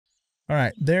All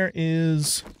right, there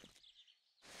is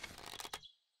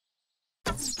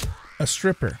a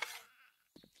stripper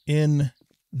in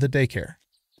the daycare.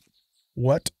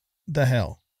 What the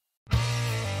hell?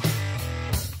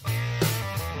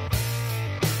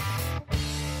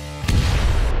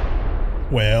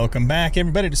 Welcome back,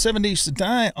 everybody, to 7 Days to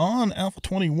Die on Alpha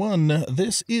 21.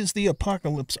 This is the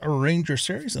Apocalypse Ranger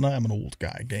series, and I'm an old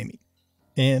guy gaming.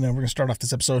 And we're going to start off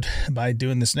this episode by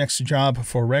doing this next job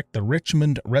for the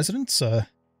Richmond residents.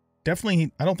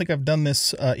 Definitely, I don't think I've done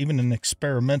this even in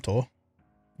experimental.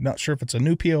 Not sure if it's a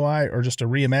new POI or just a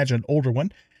reimagined older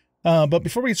one. But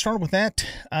before we get started with that,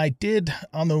 I did,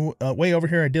 on the way over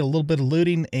here, I did a little bit of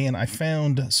looting, and I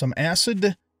found some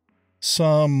acid,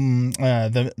 some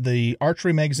the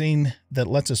archery magazine that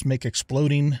lets us make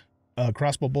exploding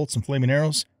crossbow bolts and flaming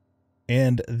arrows,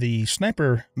 and the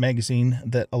sniper magazine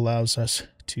that allows us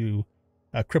to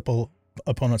cripple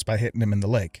opponents by hitting them in the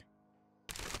leg.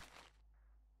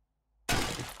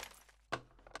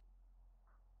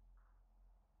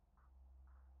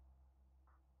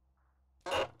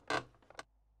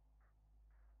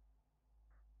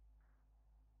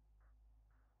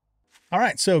 All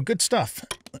right, so good stuff.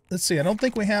 Let's see, I don't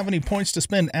think we have any points to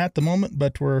spend at the moment,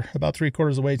 but we're about 3/4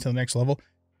 of the way to the next level.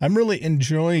 I'm really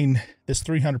enjoying this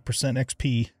 300%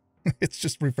 XP. It's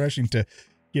just refreshing to,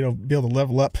 you know, be able to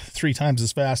level up 3 times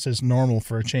as fast as normal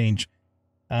for a change.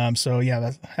 So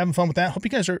yeah, having fun with that. Hope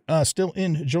you guys are still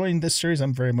enjoying this series.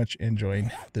 I'm very much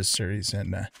enjoying this series,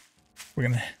 and we're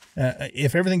gonna,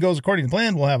 if everything goes according to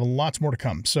plan, we'll have lots more to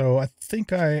come. So I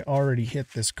think I already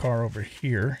hit this car over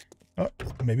here. Oh,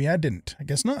 maybe I didn't. I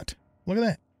guess not. Look at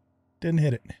that. Didn't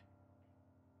hit it.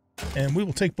 And we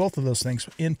will take both of those things,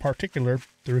 in particular,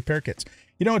 the repair kits.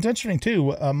 You know, it's interesting,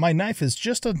 too. My knife is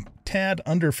just a tad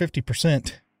under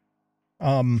 50%.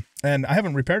 And I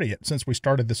haven't repaired it yet since we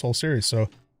started this whole series,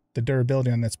 so the durability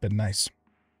on that's been nice.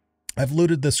 I've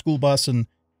looted the school bus and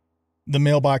the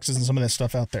mailboxes and some of that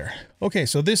stuff out there. Okay,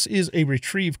 so this is a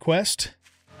retrieve quest.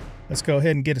 Let's go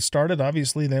ahead and get it started.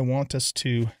 Obviously, they want us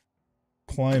to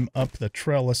climb up the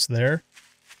trellis there.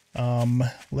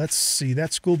 Let's see,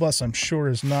 that school bus I'm sure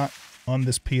is not on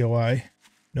this POI.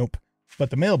 Nope. But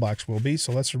the mailbox will be,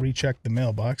 so let's recheck the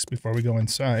mailbox before we go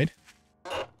inside.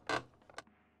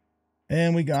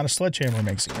 And we got a sledgehammer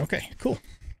magazine. Okay, cool.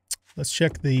 Let's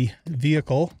check the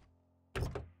vehicle.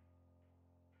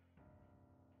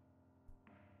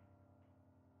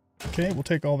 Okay, we'll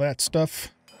take all that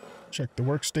stuff. Check the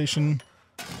workstation.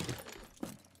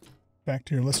 Back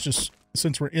to here, let's just,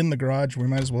 since we're in the garage, we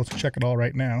might as well check it all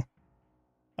right now.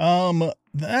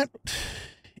 That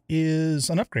is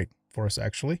an upgrade for us,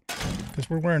 actually, because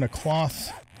we're wearing a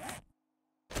cloth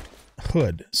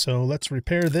hood. So let's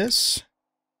repair this,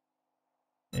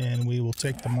 and we will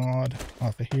take the mod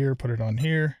off of here, put it on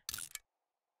here.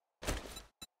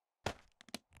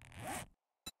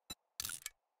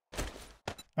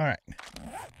 All right.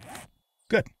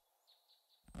 Good.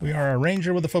 We are a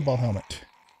ranger with a football helmet.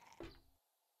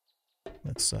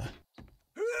 Let's, I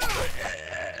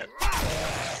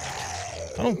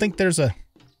don't think there's a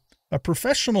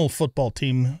professional football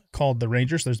team called the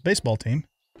Rangers. There's a baseball team.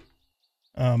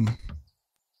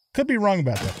 Could be wrong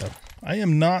about that, though. I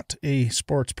am not a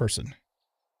sports person.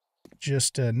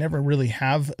 Just never really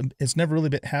have. It's never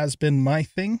really has been my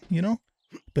thing, you know?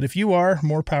 But if you are,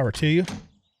 more power to you.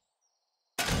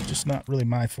 Just not really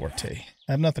my forte.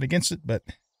 I have nothing against it, but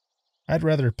I'd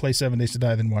rather play 7 Days to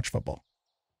Die than watch football.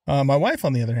 My wife,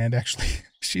 on the other hand, actually,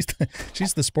 she's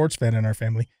the sports fan in our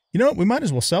family. You know what? We might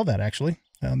as well sell that, actually.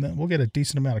 Then we'll get a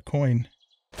decent amount of coin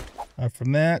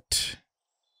from that.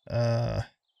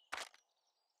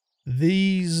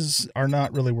 These are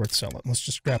not really worth selling. Let's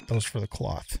just scrap those for the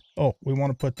cloth. Oh, we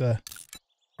want to put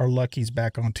our luckies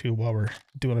back on, too, while we're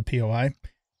doing a POI.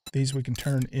 These we can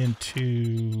turn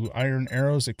into iron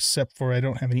arrows, except for I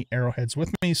don't have any arrowheads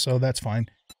with me, so that's fine.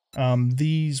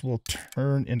 These will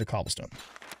turn into cobblestone.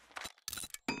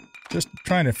 Just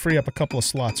trying to free up a couple of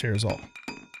slots here is all.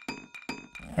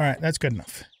 All right, that's good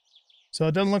enough. So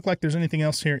it doesn't look like there's anything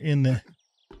else here in the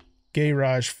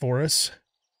garage for us.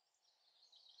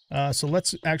 So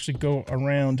let's actually go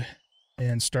around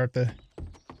and start the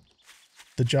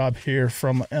job here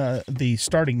from the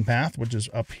starting path, which is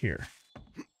up here.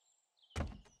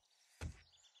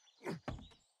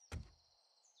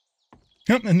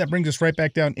 Yep, and that brings us right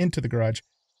back down into the garage.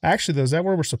 Actually, though, is that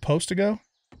where we're supposed to go?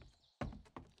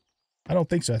 I don't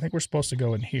think so. I think we're supposed to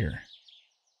go in here.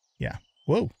 Yeah.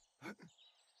 Whoa.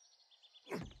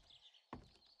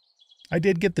 I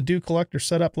did get the dew collector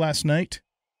set up last night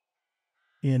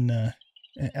in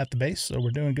at the base, so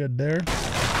we're doing good there.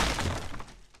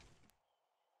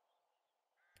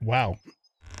 Wow.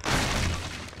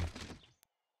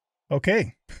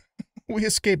 Okay. We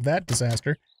escaped that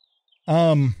disaster.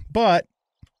 But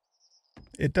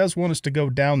it does want us to go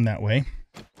down that way.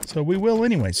 So we will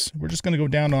anyways. We're just going to go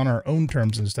down on our own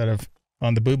terms instead of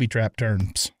on the booby trap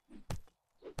terms.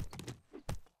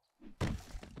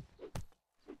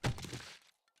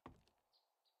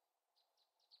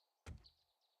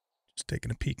 Just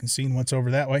taking a peek and seeing what's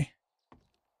over that way.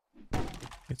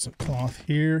 Get some cloth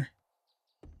here.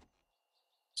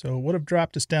 So it would have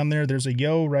dropped us down there. There's a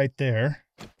yo right there.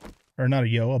 Or not a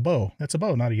yo, a bow. That's a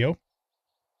bow, not a yo.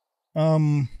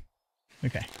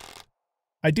 Okay.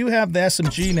 I do have the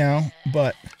SMG now,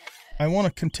 but I want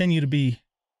to continue to be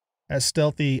as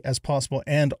stealthy as possible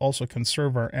and also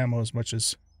conserve our ammo as much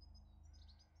as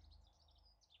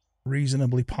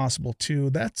reasonably possible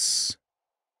too. I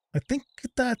think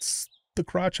that's the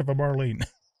crotch of a Marlene.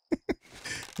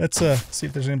 Let's see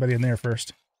if there's anybody in there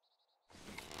first.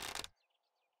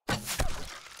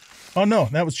 Oh no,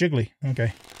 that was Jiggly.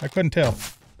 Okay, I couldn't tell.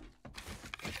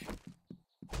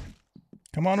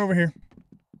 Come on over here.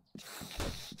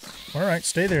 All right,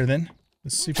 stay there then.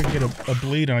 Let's see if we can get a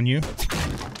bleed on you.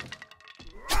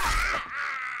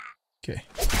 Okay.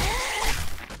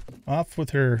 Off with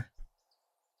her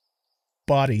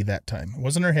body that time. It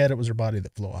wasn't her head, it was her body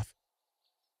that flew off.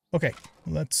 Okay,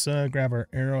 let's grab our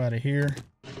arrow out of here.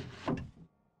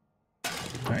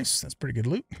 Nice, that's pretty good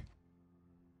loot.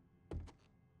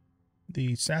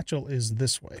 The satchel is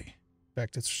this way. In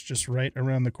fact, it's just right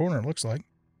around the corner, it looks like.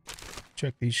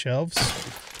 Check these shelves.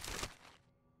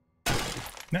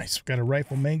 Nice, we've got a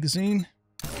rifle magazine.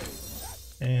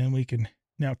 And we can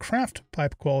now craft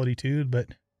pipe quality 2, but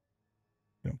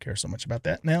we don't care so much about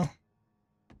that now.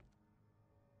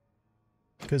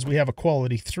 Because we have a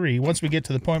quality 3. Once we get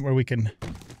to the point where we can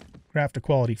craft a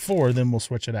quality 4, then we'll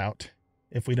switch it out.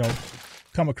 If we don't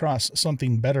come across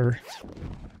something better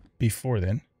before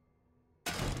then.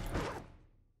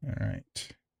 All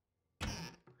right.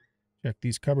 Check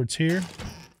these cupboards here.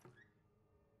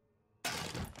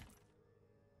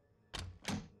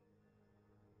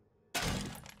 I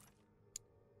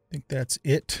think that's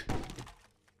it.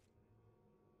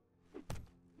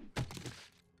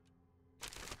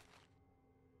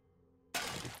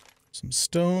 Some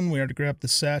stone. We already grabbed the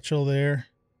satchel there.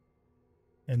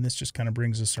 And this just kind of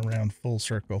brings us around full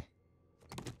circle.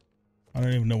 I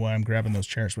don't even know why I'm grabbing those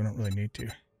chairs. We don't really need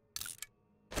to.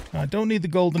 I don't need the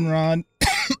goldenrod.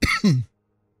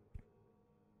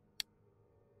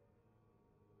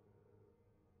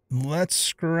 Let's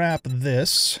scrap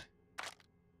this,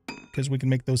 because we can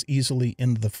make those easily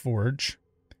in the forge.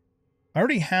 I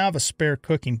already have a spare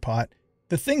cooking pot.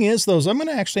 The thing is, though, is I'm going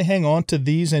to actually hang on to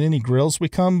these and any grills we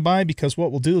come by, because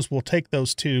what we'll do is we'll take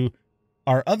those to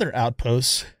our other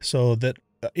outposts so that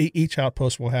each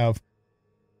outpost will have,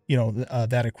 you know,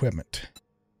 that equipment.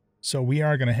 So we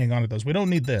are going to hang on to those. We don't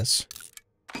need this.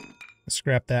 Let's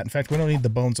scrap that. In fact, we don't need the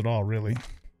bones at all, really.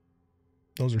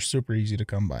 Those are super easy to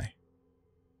come by.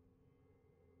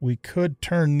 We could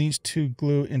turn these 2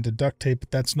 glue into duct tape,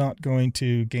 but that's not going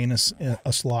to gain us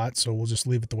a slot, so we'll just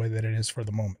leave it the way that it is for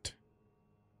the moment.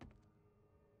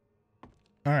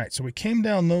 All right, so we came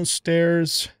down those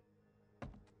stairs.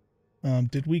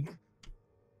 Did we...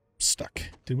 Stuck.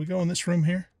 Did we go in this room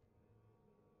here?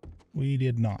 We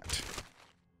did not.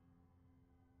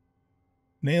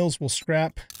 Nails will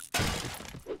scrap,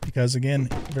 because again,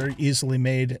 very easily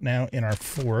made now in our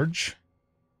forge.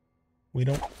 We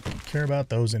don't care about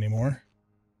those anymore.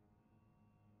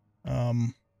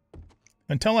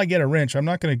 Until I get a wrench, I'm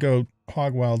not going to go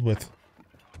hog wild with,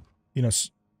 you know,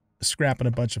 scrapping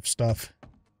a bunch of stuff.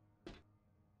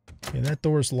 Okay, that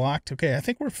door's locked. Okay, I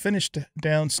think we're finished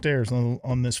downstairs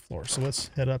on this floor. So let's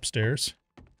head upstairs.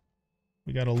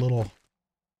 We got a little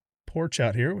porch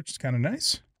out here, which is kind of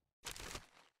nice.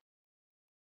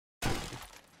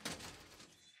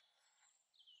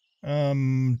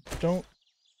 Don't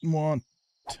want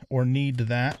or need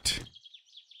that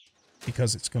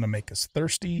because it's going to make us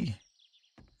thirsty.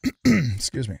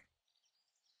 Excuse me.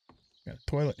 Got a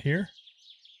toilet here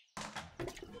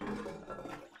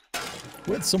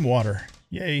with some water.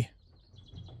 Yay.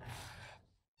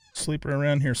 Sleeper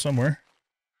around here somewhere.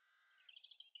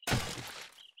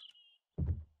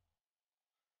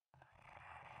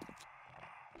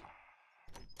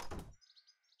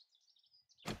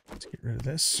 Let's get rid of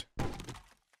this.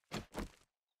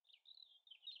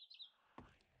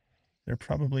 They're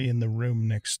probably in the room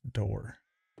next door.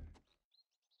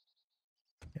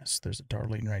 Yes, there's a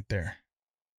Darlene right there.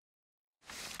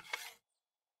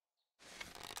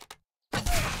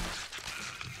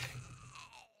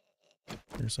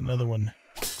 There's another one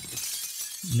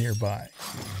nearby.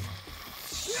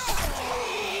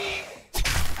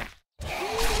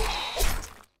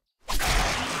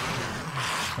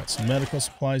 some medical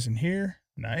supplies in here.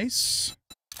 Nice.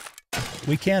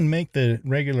 We can make the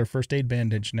regular first aid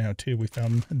bandage now, too. We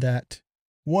found that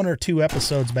 1 or 2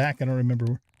 episodes back. I don't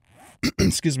remember,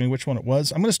 excuse me, which one it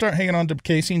was. I'm going to start hanging on to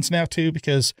casings now, too,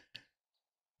 because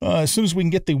as soon as we can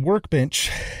get the workbench,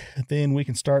 then we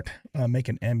can start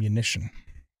making ammunition.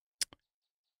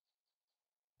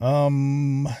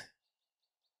 There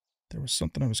was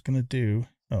something I was going to do.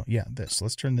 Oh, yeah, this.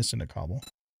 Let's turn this into cobble.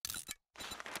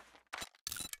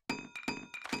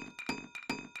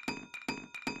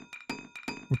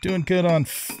 We're doing good on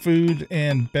food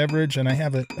and beverage, and I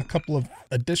have a couple of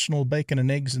additional bacon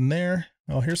and eggs in there.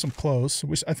 Oh, here's some clothes.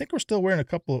 I think we're still wearing a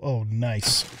couple of... Oh,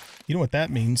 nice. You know what that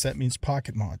means? That means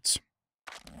pocket mods.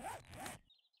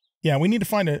 Yeah, we need to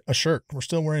find a shirt. We're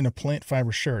still wearing a plant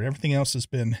fiber shirt. Everything else has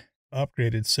been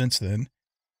upgraded since then.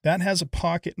 That has a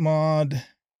pocket mod,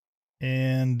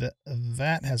 and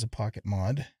that has a pocket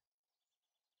mod.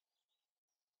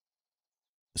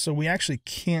 So we actually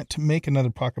can't make another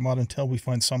pocket mod until we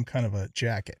find some kind of a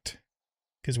jacket,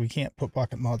 because we can't put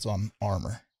pocket mods on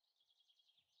armor.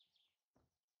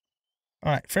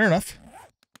 All right, fair enough.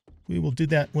 We will do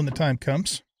that when the time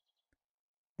comes.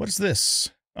 What is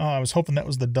this? Oh, I was hoping that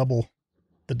was the double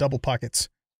pockets.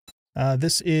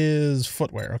 This is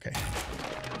footwear. Okay.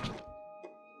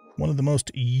 One of the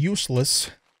most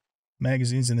useless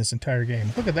magazines in this entire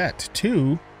game. Look at that.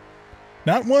 2.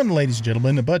 Not 1, ladies and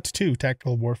gentlemen, but 2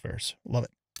 tactical warfares. Love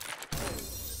it.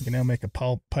 We can now make a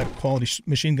pipe quality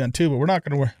machine gun too, but we're not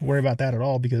going to worry about that at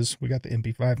all because we got the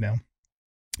MP5 now.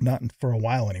 Not for a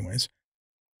while anyways.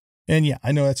 And yeah,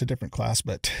 I know that's a different class,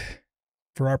 but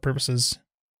for our purposes,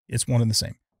 it's one and the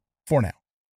same. For now.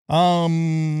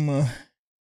 I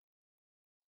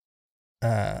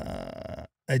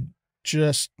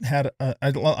just had,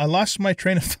 I lost my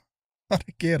train of thought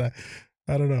again.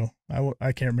 I don't know.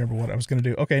 I can't remember what I was going to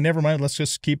do. Okay, never mind. Let's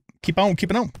just keep on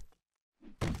keeping on.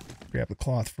 Grab the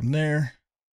cloth from there.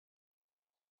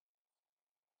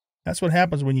 That's what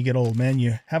happens when you get old, man.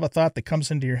 You have a thought that comes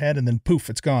into your head and then poof,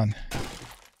 it's gone.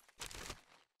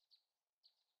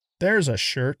 There's a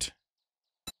shirt.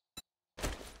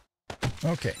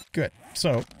 Okay, good.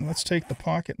 So let's take the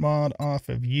pocket mod off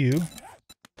of you.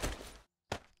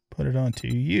 Put it onto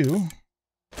you.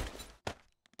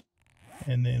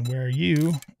 And then wear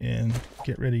you and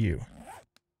get rid of you.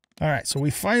 All right, so we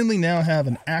finally now have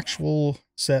an actual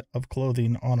set of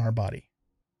clothing on our body.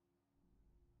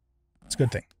 It's a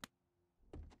good thing.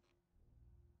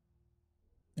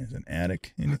 There's an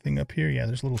attic. Anything up here? Yeah,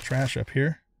 there's a little trash up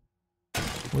here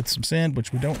with some sand,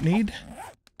 which we don't need.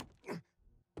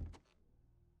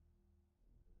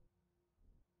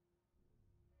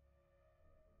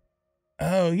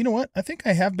 Oh, you know what? I think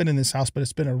I have been in this house, but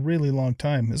it's been a really long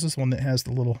time. This is the one that has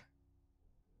the little...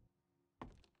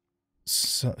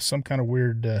 some kind of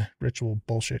weird ritual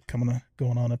bullshit going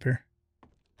on up here.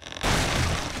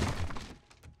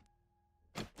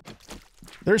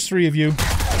 There's 3 of you.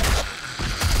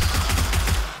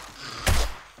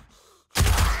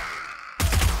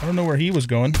 I don't know where he was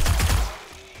going.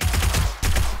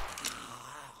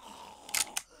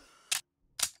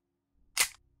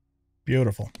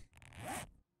 Beautiful.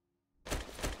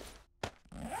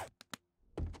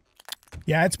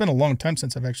 Yeah, it's been a long time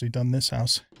since I've actually done this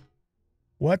house.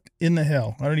 What in the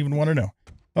hell? I don't even want to know.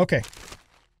 Okay.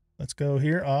 Let's go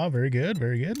here. Ah, very good.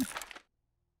 Very good.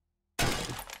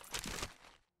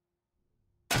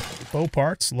 Bow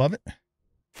parts. Love it.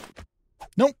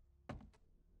 Nope.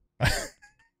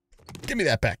 Give me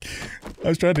that back. I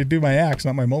was trying to do my axe,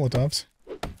 not my Molotovs.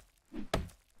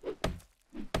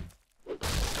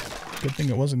 Good thing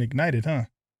it wasn't ignited, huh?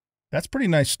 That's pretty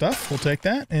nice stuff. We'll take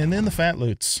that. And then the fat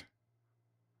loots.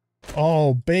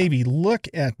 Oh, baby, look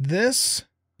at this.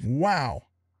 Wow.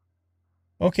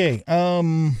 Okay,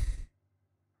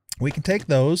 we can take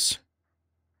those.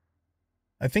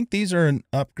 I think these are an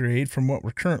upgrade from what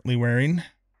we're currently wearing.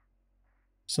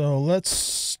 So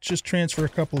let's just transfer a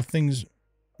couple of things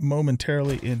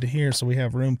momentarily into here so we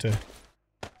have room to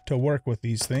work with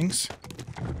these things.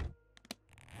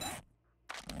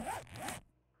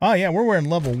 Ah, yeah, we're wearing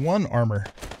level 1 armor.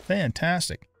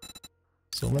 Fantastic.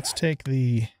 So let's take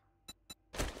the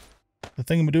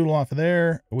thingamadoodle off of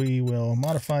there. We will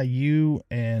modify you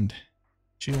and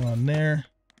chew on there.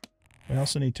 We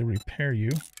also need to repair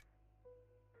you.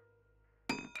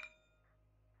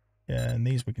 And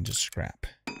these we can just scrap.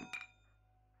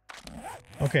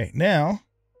 Okay, now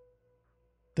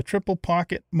the triple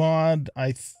pocket mod,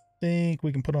 I think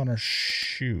we can put on our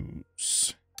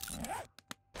shoes.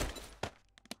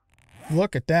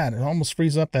 Look at that. It almost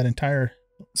frees up that entire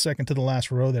second to the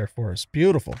last row there for us.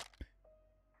 Beautiful.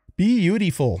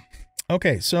 Beautiful.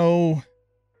 Okay, so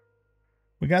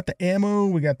We got the ammo,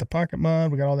 we got the pocket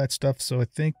mod, we got all that stuff, so I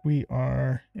think we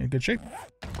are in good shape.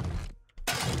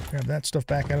 Grab that stuff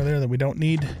back out of there that we don't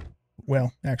need.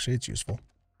 Well, actually, it's useful.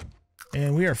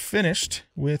 And we are finished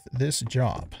with this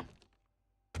job.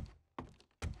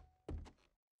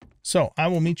 So, I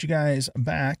will meet you guys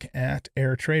back at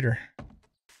Air Trader.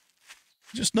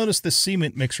 Just notice this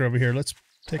cement mixer over here. Let's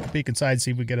take a peek inside,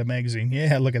 see if we get a magazine.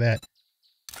 Yeah, look at that.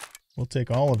 We'll take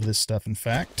all of this stuff, in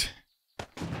fact.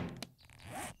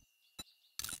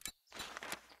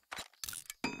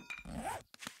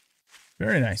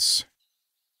 Very nice.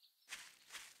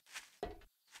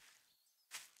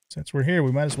 Since we're here,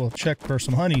 we might as well check for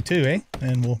some honey too, eh?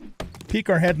 And we'll peek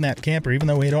our head in that camper, even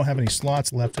though we don't have any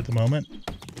slots left at the moment.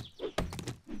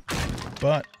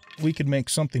 But we could make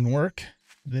something work.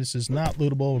 This is not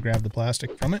lootable. We'll grab the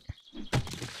plastic from it.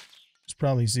 There's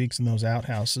probably Zeke's in those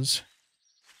outhouses.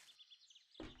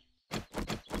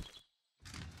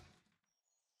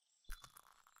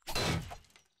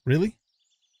 Really?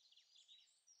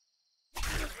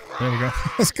 There we go.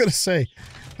 I was gonna say,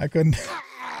 I couldn't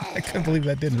believe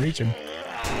that didn't reach him.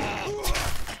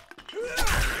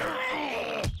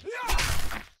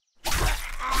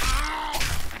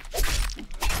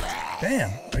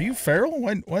 Damn, are you feral?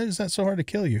 Why is that so hard to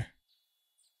kill you?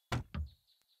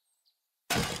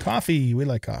 Coffee, we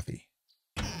like coffee.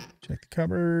 Check the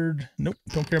cupboard. Nope,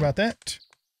 don't care about that.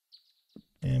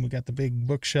 And we got the big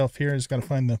bookshelf here. Just got to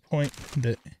find the point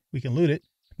that we can loot it.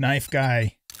 Knife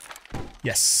guy.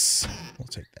 Yes, we'll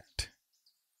take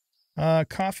that.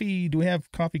 Coffee, do we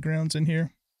have coffee grounds in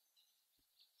here?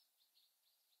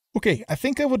 Okay, I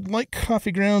think I would like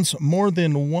coffee grounds more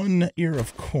than one ear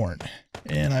of corn.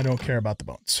 And I don't care about the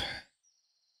bones.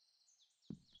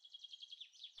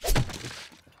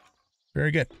 Very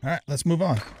good. All right, let's move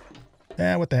on.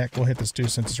 What the heck? We'll hit this too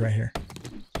since it's right here.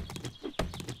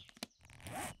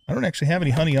 I don't actually have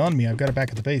any honey on me. I've got it back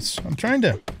at the base.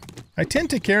 I tend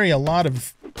to carry a lot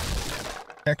of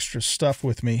extra stuff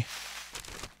with me.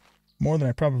 More than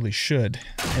I probably should.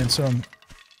 And so I'm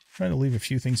trying to leave a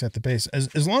few things at the base.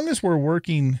 As long as we're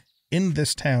working in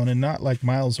this town and not like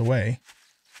miles away,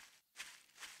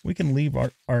 we can leave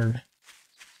a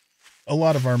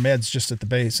lot of our meds just at the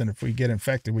base. And if we get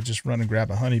infected, we just run and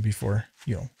grab a honey before,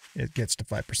 it gets to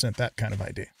 5%, that kind of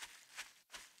idea.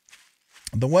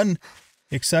 The one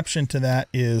exception to that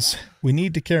is we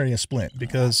need to carry a splint,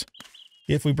 because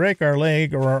if we break our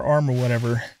leg or our arm or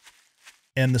whatever,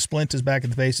 and the splint is back at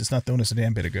the base, it's not doing us a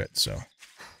damn bit of good. So,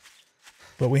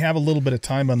 but we have a little bit of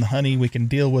time on the honey. We can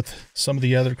deal with some of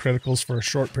the other criticals for a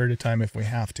short period of time if we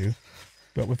have to,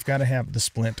 but we've got to have the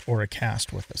splint or a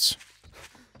cast with us.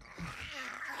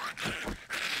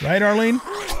 Right, Arlene?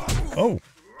 Oh,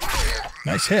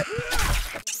 nice hit.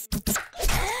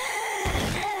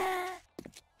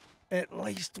 At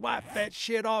least wipe that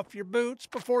shit off your boots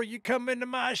before you come into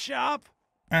my shop.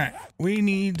 All right, we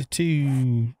need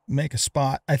to make a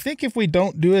spot. I think if we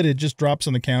don't do it, it just drops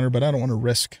on the counter, but I don't want to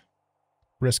risk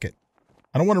it.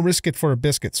 I don't want to risk it for a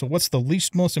biscuit. So what's the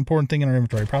least most important thing in our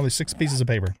inventory? Probably 6 pieces of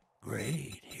paper.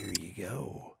 Great, here you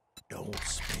go. Don't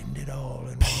spend it all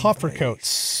in Puffer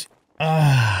coats.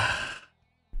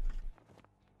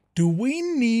 Do we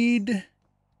need...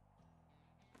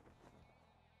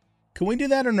 Can we do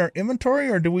that in our inventory,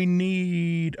 or do we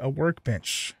need a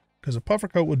workbench? Because a puffer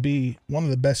coat would be one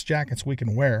of the best jackets we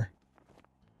can wear.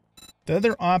 The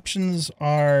other options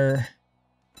are...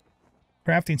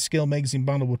 Crafting skill magazine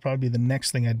bundle would probably be the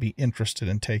next thing I'd be interested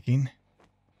in taking.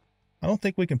 I don't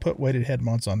think we can put weighted head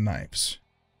mods on knives.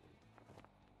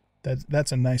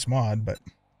 That's a nice mod, but...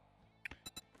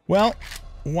 Well,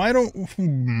 why don't...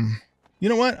 You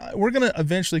know what? We're going to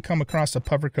eventually come across a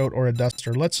puffer coat or a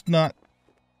duster. Let's not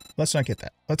get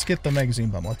that. Let's get the magazine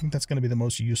bundle. I think that's going to be the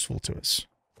most useful to us.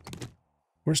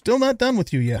 We're still not done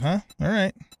with you yet, huh? All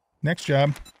right. Next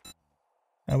job.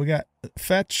 We got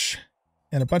fetch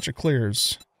and a bunch of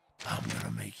clears. I'm going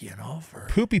to make you an offer.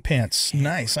 Poopy pants.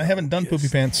 Nice. I haven't done poopy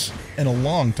pants in a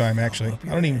long time, actually. I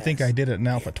don't even think I did it in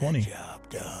Alpha 20. Job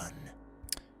done.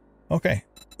 Okay.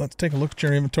 Let's take a look at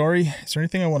your inventory. Is there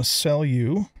anything I want to sell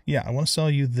you? Yeah, I want to sell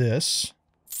you this.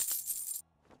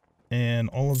 And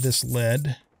all of this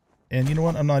lead. And you know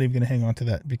what? I'm not even going to hang on to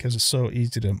that because it's so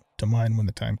easy to mine when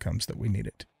the time comes that we need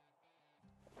it.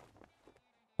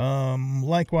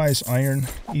 Likewise, iron.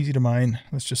 Easy to mine.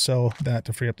 Let's just sell that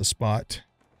to free up the spot.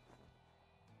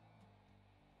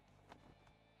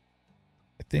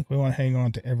 I think we want to hang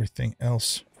on to everything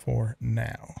else for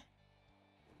now.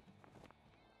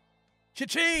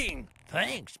 Cha-ching!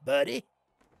 Thanks, buddy.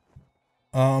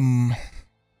 Oh,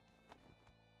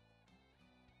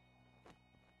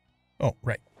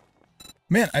 right.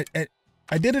 Man,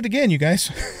 I did it again, you guys.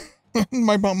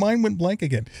 My mind went blank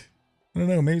again. I don't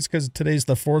know. Maybe it's because today's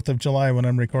the 4th of July when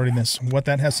I'm recording this. What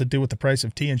that has to do with the price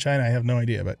of tea in China, I have no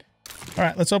idea. But all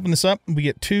right, let's open this up. We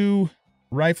get 2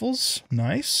 rifles.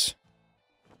 Nice.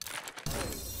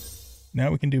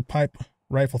 Now we can do pipe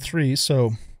rifle 3.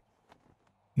 So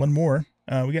one more.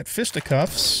 We got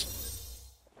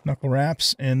fisticuffs, knuckle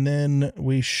wraps, and then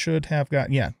we should have got,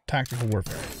 yeah, tactical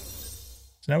warfare.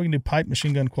 So now we can do pipe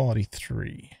machine gun quality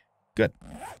 3. Good.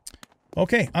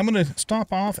 Okay, I'm going to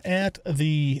stop off at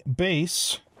the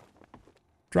base,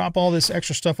 drop all this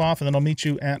extra stuff off, and then I'll meet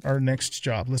you at our next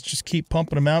job. Let's just keep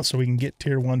pumping them out so we can get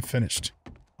tier 1 finished.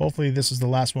 Hopefully this is the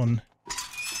last one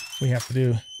we have to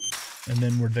do, and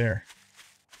then we're there.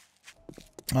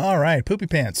 All right, poopy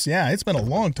pants. Yeah, it's been a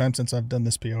long time since I've done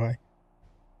this POI.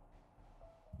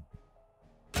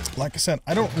 Like I said,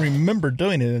 I don't remember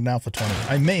doing it in Alpha 20.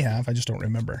 I may have, I just don't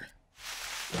remember.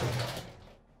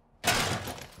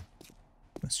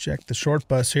 Let's check the short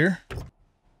bus here.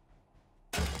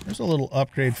 There's a little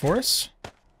upgrade for us.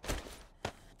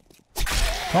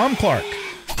 Tom Clark.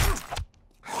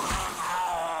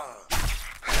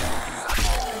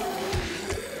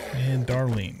 And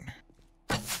Darlene.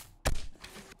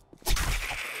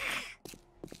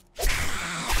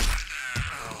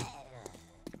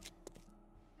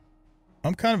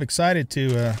 I'm kind of excited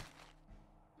to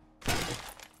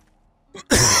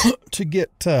to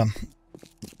get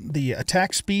the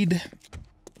attack speed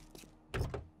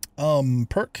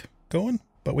perk going,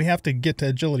 but we have to get to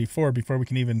agility 4 before we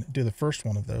can even do the first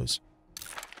one of those.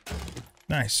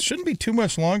 Nice. Shouldn't be too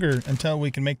much longer until we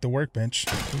can make the workbench.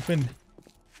 We've been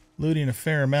looting a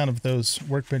fair amount of those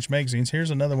workbench magazines.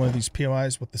 Here's another one of these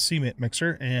POIs with the cement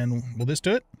mixer, and will this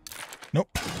do it? Nope.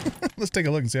 Let's take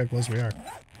a look and see how close we are.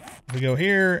 We go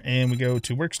here and we go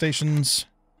to workstations.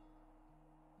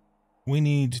 We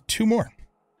need 2 more.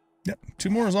 Yep, 2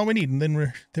 more is all we need, and then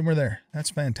we're there. That's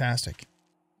fantastic.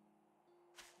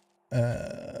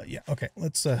 Yeah, okay.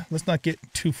 Let's not get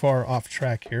too far off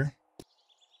track here.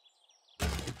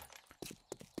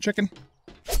 Chicken.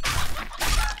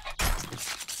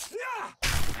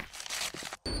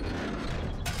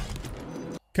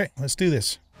 Okay, let's do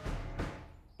this.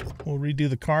 We'll redo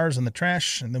the cars and the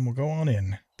trash, and then we'll go on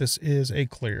in. This is a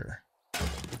clear.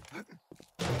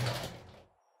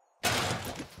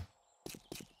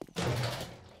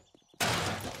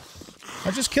 I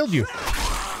just killed you.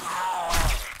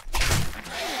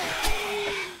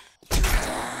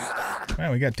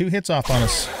 Wow, we got 2 hits off on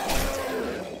us.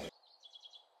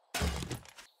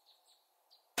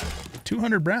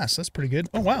 200 brass, that's pretty good.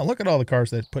 Oh wow, look at all the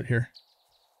cars they put here.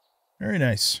 Very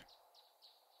nice.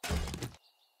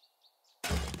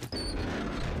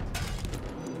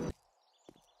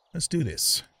 Let's do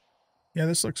this. Yeah,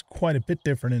 this looks quite a bit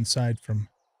different inside from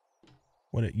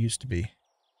what it used to be.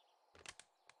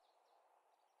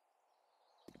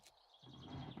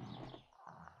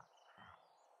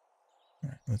 All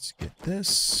right, let's get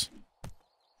this.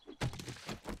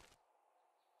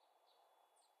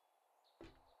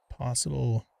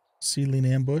 Possible ceiling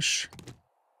ambush.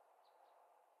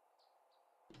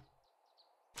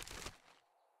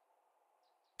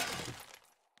 All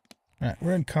right,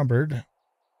 we're encumbered.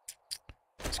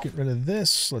 Let's get rid of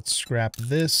this. Let's scrap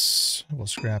this. We'll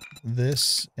scrap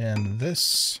this and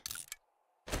this.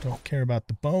 Don't care about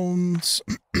the bones.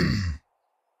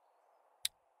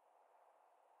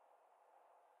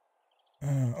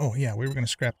 Oh, yeah, we were going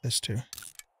to scrap this too.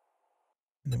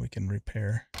 And then we can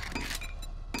repair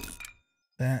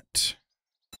that.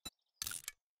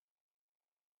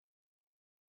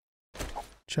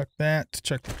 Chuck that.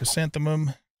 Chuck the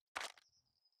chrysanthemum.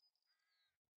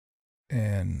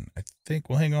 And I think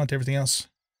we'll hang on to everything else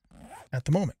at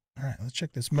the moment. All right, let's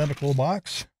check this medical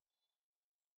box.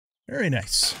 Very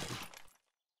nice.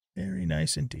 Very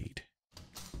nice indeed.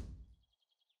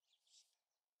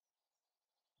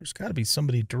 There's got to be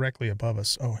somebody directly above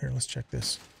us. Oh, here, let's check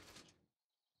this.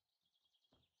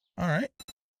 All right.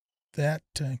 That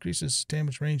increases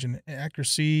damage range and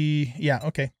accuracy. Yeah,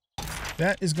 okay.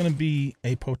 That is going to be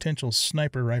a potential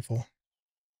sniper rifle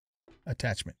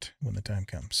attachment when the time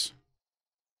comes.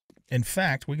 In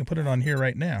fact, we can put it on here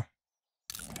right now.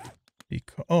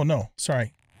 Oh, no.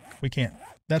 Sorry. We can't.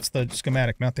 That's the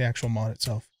schematic, not the actual mod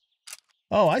itself.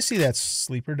 Oh, I see that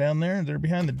sleeper down there. They're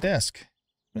behind the desk.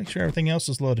 Make sure everything else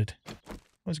is loaded.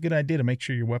 It's a good idea to make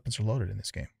sure your weapons are loaded in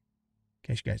this game. In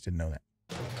case you guys didn't know that.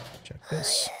 Check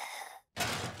this.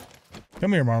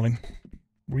 Come here, Marlene.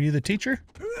 Were you the teacher?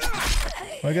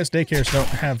 Well, I guess daycares don't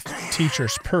have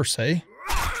teachers per se.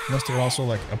 Unless they're also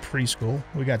like a preschool.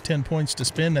 We got 10 points to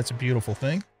spend. That's a beautiful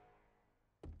thing.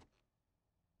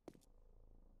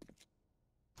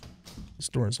 This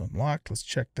door is unlocked. Let's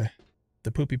check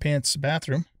the poopy pants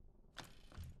bathroom.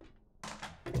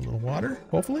 A little water,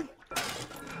 hopefully.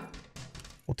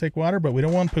 We'll take water, but we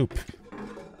don't want poop.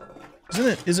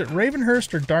 Is it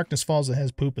Ravenhurst or Darkness Falls that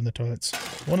has poop in the toilets?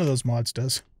 One of those mods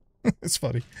does. It's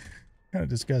funny. Kind of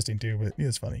disgusting too, but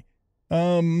it's funny.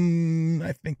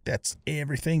 I think that's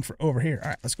everything for over here. All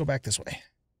right, let's go back this way.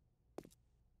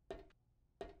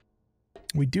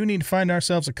 We do need to find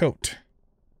ourselves a coat.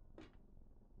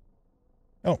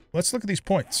 Oh, let's look at these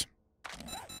points.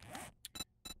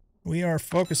 We are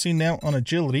focusing now on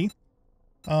agility.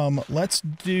 Let's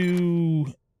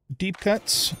do deep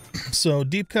cuts. So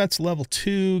deep cuts level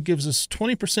 2 gives us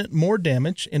 20% more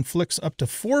damage, inflicts up to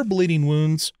 4 bleeding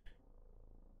wounds,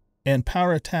 and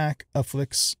power attack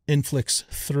inflicts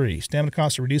 3. Stamina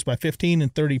costs are reduced by 15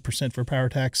 and 30% for power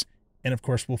attacks. And of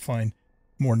course, we'll find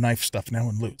more knife stuff now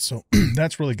in loot. So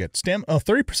that's really good.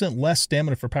 30% less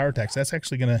stamina for power attacks. That's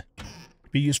actually going to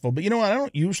be useful. But you know what? I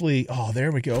don't usually... Oh,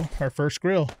 there we go. Our first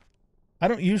grill. I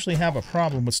don't usually have a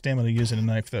problem with stamina using a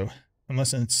knife, though.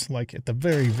 Unless it's like at the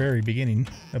very, very beginning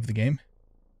of the game.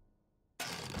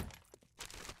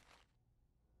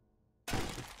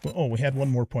 Well, oh, we had one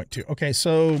more point, too. Okay,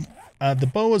 so the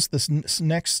bow is this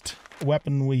next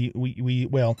weapon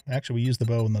well, actually, we use the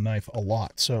bow and the knife a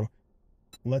lot. So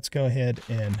let's go ahead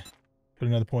and put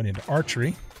another point into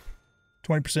archery.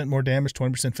 20% more damage,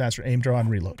 20% faster aim, draw, and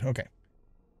reload. Okay.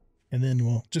 And then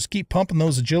we'll just keep pumping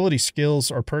those agility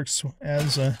skills or perks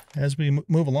as we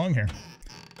move along here.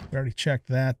 We already checked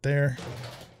that there.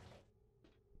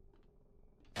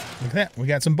 Look at that. We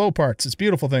got some bow parts. It's a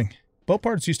beautiful thing. Bow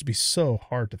parts used to be so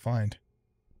hard to find.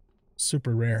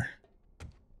 Super rare.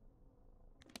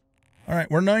 All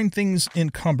right, we're 9 things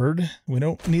encumbered. We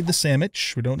don't need the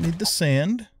sandwich. We don't need the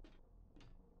sand.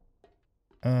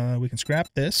 We can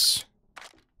scrap this.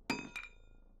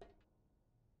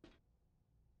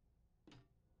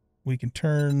 We can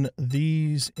turn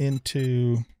these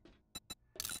into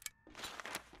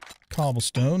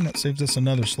cobblestone. That saves us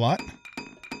another slot.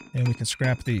 And we can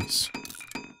scrap these.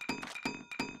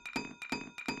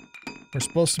 We're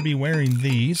supposed to be wearing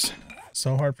these.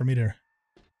 So hard for me to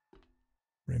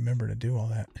remember to do all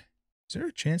that. Is there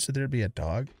a chance that there'd be a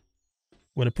dog?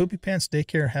 Would a Poopy Pants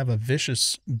daycare have a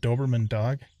vicious Doberman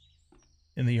dog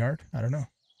in the yard? I don't know.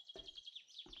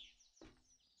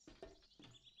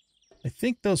 I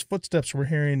think those footsteps we're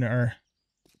hearing are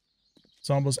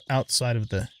zombies outside of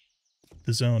the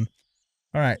zone.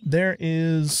 All right, there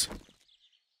is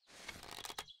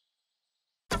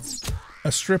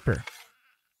a stripper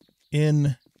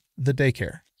in the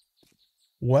daycare.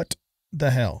 What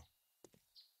the hell?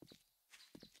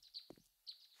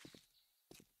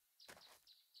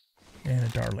 And a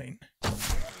Darlene.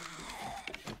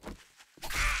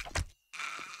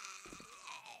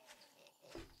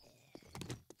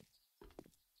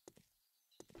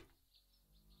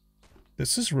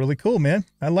 This is really cool, man.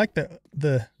 I like the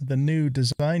new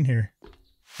design here.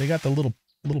 They got the little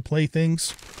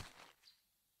playthings.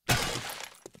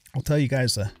 I'll tell you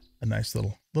guys a nice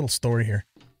little story here.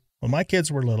 When my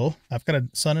kids were little, I've got a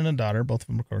son and a daughter, both of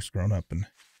them, of course, grown up and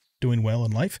doing well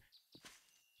in life.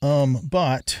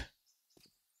 But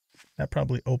that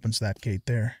probably opens that gate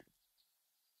there.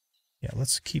 Yeah,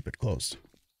 let's keep it closed.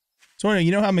 So anyway,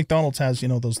 you know how McDonald's has,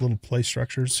 those little play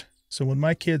structures? So when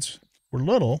my kids were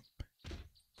little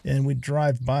and we'd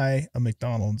drive by a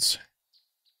McDonald's,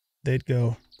 they'd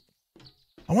go,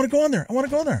 I want to go on there. I want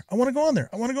to go on there. I want to go on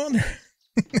there. I want to go on there.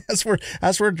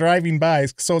 as we're driving by.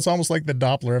 So it's almost like the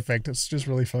Doppler effect. It's just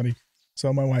really funny.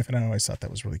 So my wife and I always thought that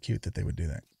was really cute that they would do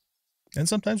that. And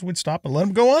sometimes we'd stop and let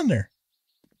them go on there.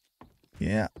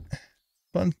 Yeah.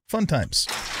 Fun times.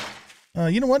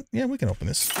 You know what? Yeah, we can open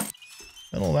this.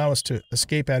 That'll allow us to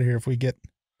escape out of here if we get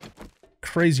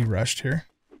crazy rushed here.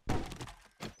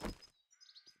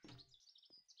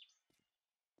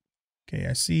 Okay,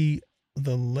 I see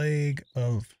the leg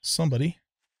of somebody.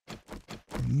 I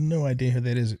have no idea who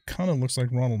that is. It kind of looks like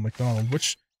Ronald McDonald,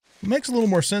 which makes a little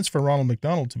more sense for Ronald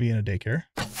McDonald to be in a daycare.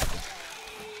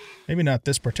 Maybe not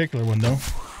this particular one, though.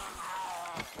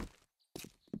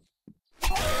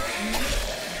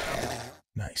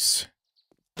 Nice.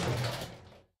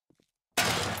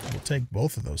 We'll take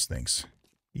both of those things.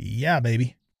 Yeah,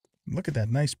 baby. Look at that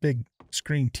nice big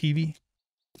screen TV.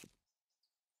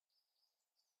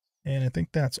 And I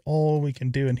think that's all we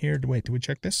can do in here. Wait, did we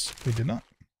check this? We did not.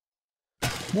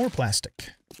 More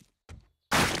plastic.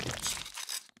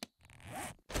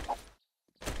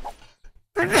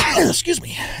 Excuse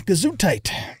me. Gazoo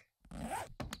tight.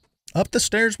 Up the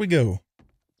stairs we go.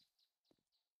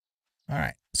 All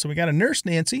right. So we got a Nurse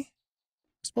Nancy.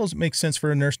 I suppose it makes sense for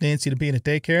a Nurse Nancy to be in a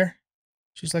daycare.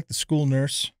 She's like the school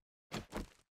nurse.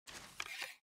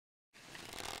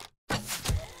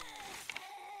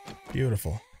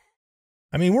 Beautiful.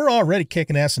 I mean, we're already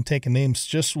kicking ass and taking names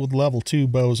just with level 2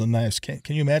 bows and knives. Can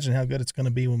you imagine how good it's going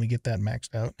to be when we get that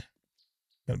maxed out?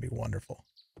 It's going to be wonderful.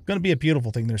 It's going to be a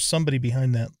beautiful thing. There's somebody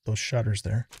behind those shutters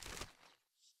there.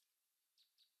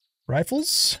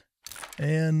 Rifles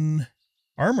and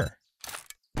armor.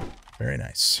 Very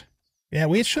nice. Yeah,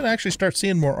 we should actually start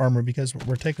seeing more armor because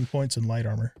we're taking points in light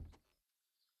armor.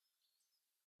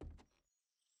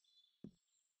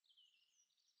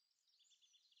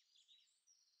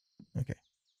 Okay.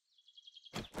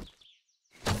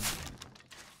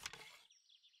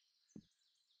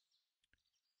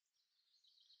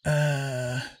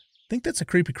 I think that's a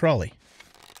creepy crawly.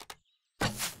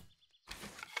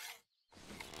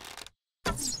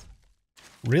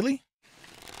 Really?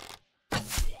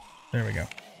 There we go.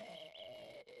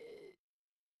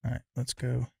 All right, let's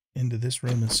go into this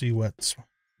room and see what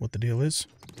the deal is.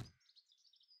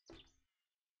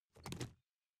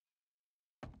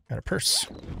 Got a purse.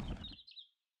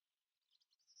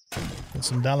 With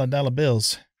some dollar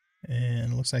bills.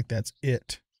 And it looks like that's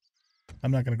it.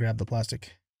 I'm not going to grab the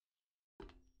plastic.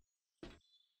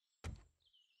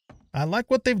 I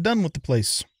like what they've done with the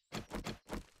place.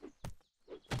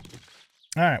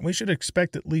 All right, we should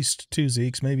expect at least 2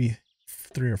 Zeeks, maybe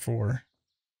 3 or 4.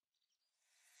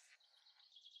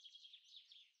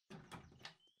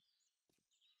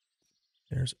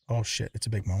 There's, oh shit, it's a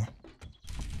big mama.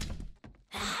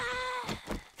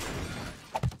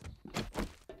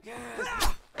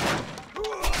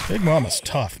 Big mama's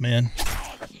tough, man.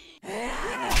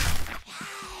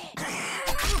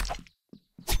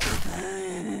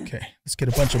 Okay, let's get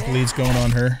a bunch of bleeds going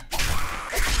on her.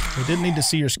 We didn't need to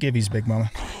see your skivvies, Big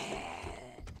Mama.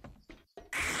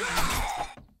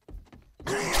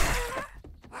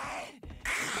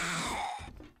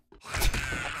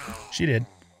 She did.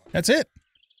 That's it.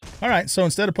 All right, so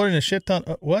instead of putting a shit ton...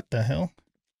 what the hell?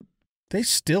 They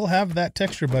still have that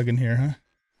texture bug in here, huh?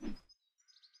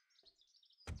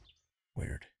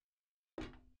 Weird.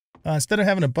 Instead of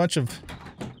having a bunch of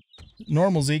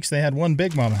normal Zeeks, they had one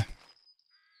Big Mama.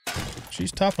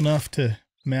 She's tough enough to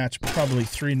match probably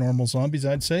 3 normal zombies,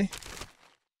 I'd say.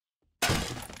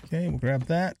 Okay, we'll grab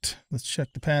that. Let's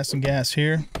check the passing gas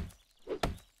here.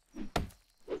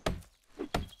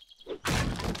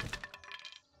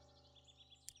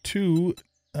 Two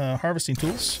harvesting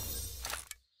tools.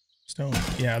 Stone.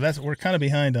 Yeah, we're kind of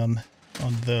behind on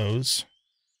those.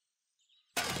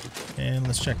 And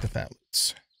let's check the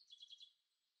fatlets.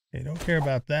 Okay, don't care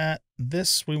about that.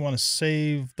 This we want to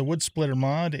save. The wood splitter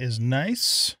mod is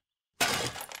nice.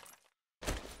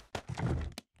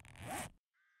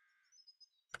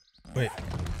 Wait.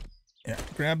 Yeah,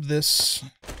 grab this.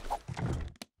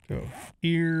 Go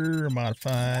here,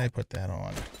 modify, put that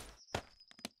on.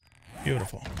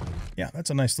 Beautiful. Yeah, that's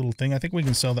a nice little thing. I think we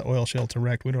can sell the oil shale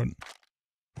direct. We're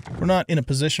not in a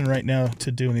position right now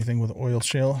to do anything with oil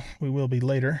shale. We will be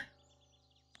later.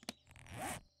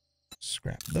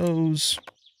 Scrap those.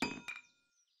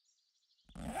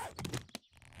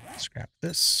 Scrap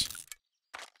this.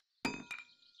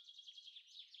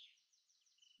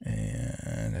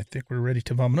 And I think we're ready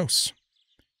to vamonos.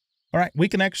 All right, we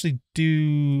can actually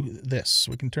do this.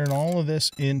 We can turn all of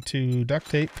this into duct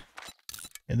tape,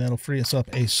 and that'll free us up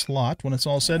a slot when it's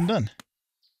all said and done.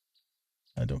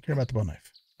 I don't care about the bone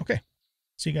knife. Okay,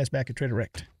 see you guys back at Trader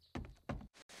Rect.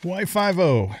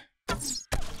 Y50.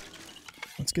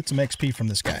 Let's get some XP from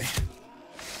this guy.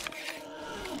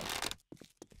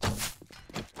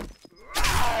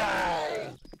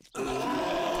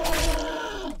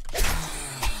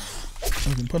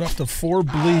 We can put up to 4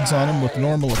 bleeds on him with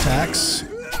normal attacks.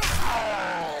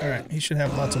 Alright, he should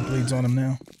have lots of bleeds on him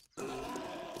now.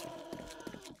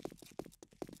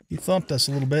 He thumped us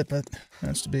a little bit, but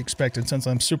that's to be expected since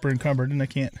I'm super encumbered and I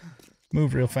can't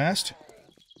move real fast.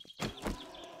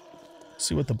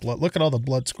 See what the blood... Look at all the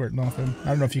blood squirting off him. I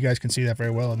don't know if you guys can see that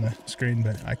very well on the screen,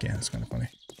 but I can. It's kind of funny.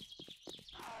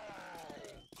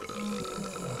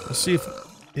 We'll see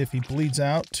if he bleeds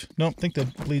out. Nope, I think the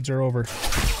bleeds are over.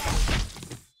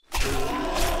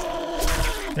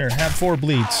 There, have 4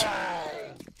 bleeds.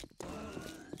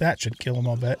 That should kill him,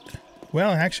 I'll bet.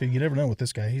 Well, actually, you never know with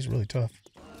this guy. He's really tough.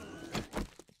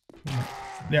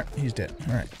 There, he's dead.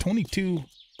 All right,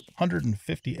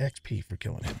 2250 XP for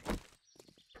killing him.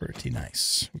 Pretty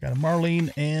nice. We got a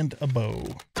Marlene and a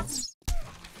bow.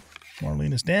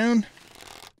 Marlene is down.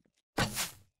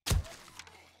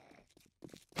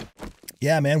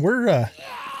 Yeah, man, we're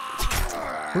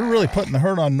really putting the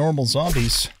hurt on normal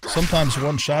zombies. Sometimes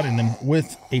one-shotting them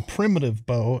with a primitive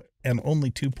bow and only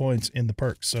 2 points in the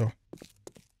perks. So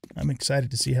I'm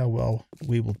excited to see how well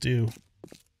we will do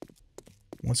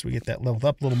once we get that leveled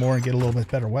up a little more and get a little bit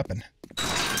better weapon.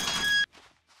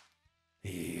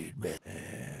 I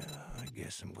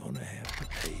guess I'm gonna have to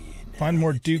pay you now. Find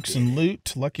more dukes and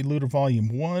loot. Lucky Looter Volume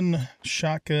 1.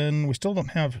 Shotgun. We still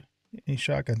don't have any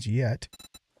shotguns yet.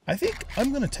 I think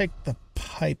I'm going to take the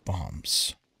pipe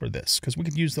bombs for this, because we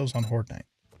could use those on Horde Night.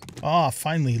 Ah,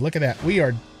 finally, look at that. We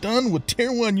are done with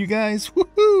Tier 1, you guys.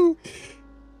 Woohoo!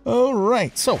 All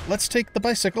right, so let's take the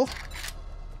bicycle.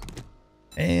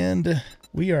 And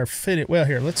we are fitted. Well,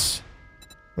 here, let's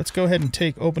go ahead and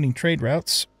take opening trade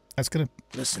routes. That's going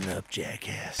to listen up,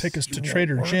 jackass. take us to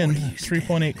Trader Jin,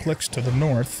 3.8 clicks to the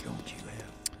north. Don't you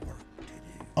have work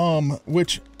to do?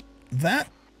 Which that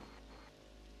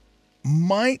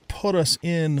might put us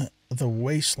in the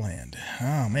wasteland.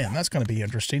 Oh man, that's going to be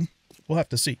interesting. We'll have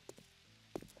to see.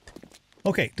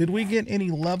 Okay, did we get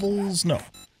any levels? No.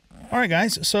 All right,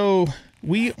 guys. So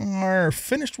we are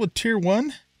finished with Tier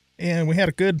 1, and we had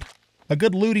a good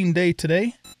looting day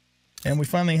today, and we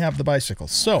finally have the bicycle.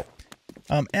 So,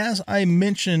 as I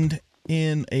mentioned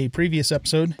in a previous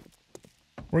episode,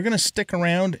 we're going to stick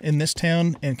around in this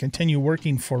town and continue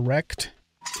working for Wrecked.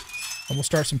 And we'll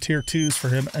start some Tier 2s for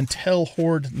him until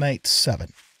Horde Night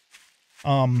 7.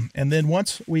 And then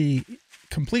once we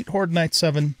complete Horde Night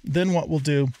 7, then what we'll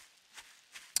do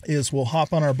is we'll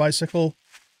hop on our bicycle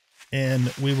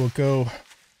and we will go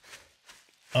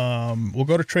we'll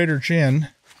go to Trader Jin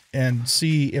and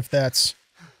see if that's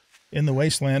in the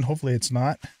wasteland. Hopefully it's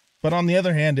not. But on the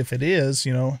other hand, if it is,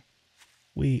 you know,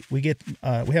 we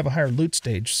have a higher loot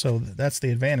stage, so that's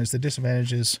the advantage. The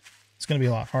disadvantage is it's going to be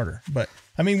a lot harder. But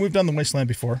I mean, we've done the wasteland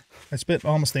before. I spent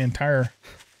almost the entire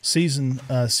season 2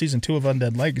 of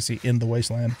Undead Legacy in the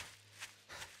wasteland.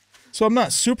 So I'm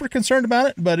not super concerned about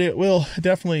it, but it will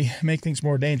definitely make things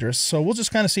more dangerous. So we'll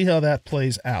just kind of see how that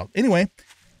plays out. Anyway,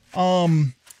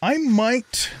 I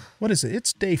might, what is it?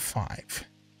 It's day 5.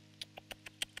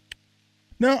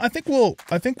 No, I think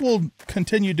we'll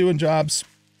continue doing jobs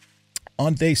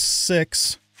on day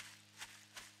 6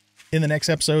 in the next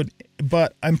episode,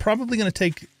 but I'm probably going to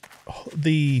take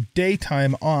the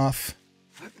daytime off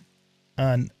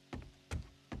on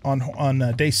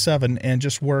day 7 and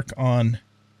just work on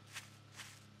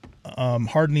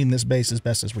hardening this base as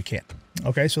best as we can.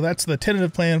 Okay, so that's the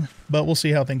tentative plan, but we'll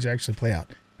see how things actually play out.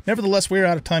 Nevertheless, we're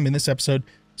out of time in this episode.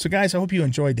 So guys, I hope you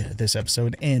enjoyed this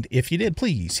episode, and if you did,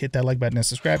 please hit that like button and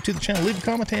subscribe to the channel, leave a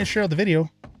comment and share the video,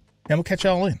 and we'll catch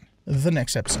y'all in the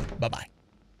next episode. Bye-bye.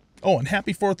 Oh, and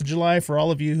happy 4th of July for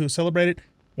all of you who celebrate it.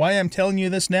 Why I'm telling you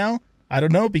this now, I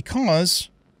don't know, because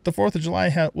the 4th of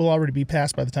July will already be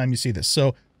passed by the time you see this.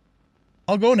 So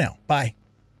I'll go now. Bye.